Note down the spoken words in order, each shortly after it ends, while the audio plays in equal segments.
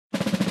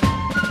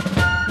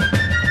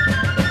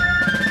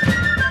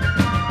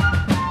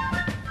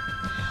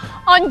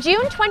On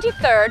June 23,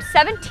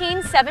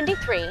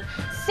 1773,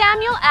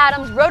 Samuel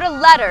Adams wrote a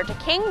letter to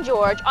King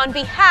George on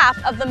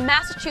behalf of the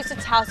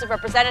Massachusetts House of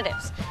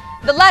Representatives.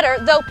 The letter,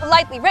 though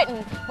politely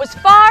written, was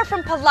far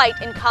from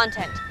polite in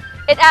content.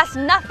 It asked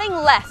nothing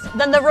less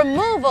than the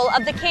removal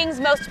of the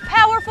king's most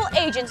powerful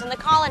agents in the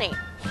colony.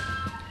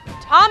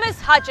 Thomas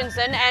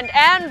Hutchinson and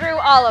Andrew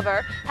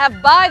Oliver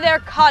have by their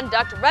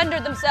conduct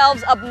rendered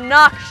themselves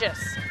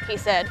obnoxious, he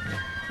said.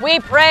 We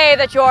pray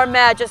that your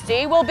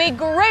majesty will be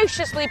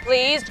graciously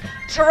pleased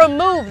to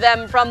remove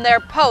them from their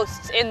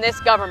posts in this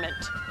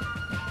government.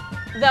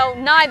 Though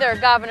neither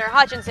Governor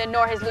Hutchinson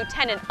nor his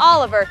lieutenant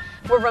Oliver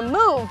were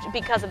removed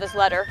because of this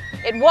letter,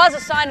 it was a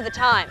sign of the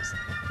times.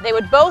 They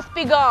would both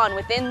be gone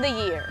within the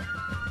year.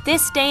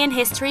 This Day in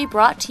History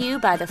brought to you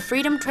by the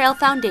Freedom Trail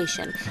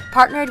Foundation,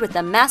 partnered with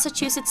the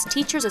Massachusetts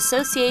Teachers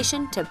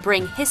Association to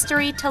bring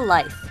history to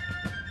life.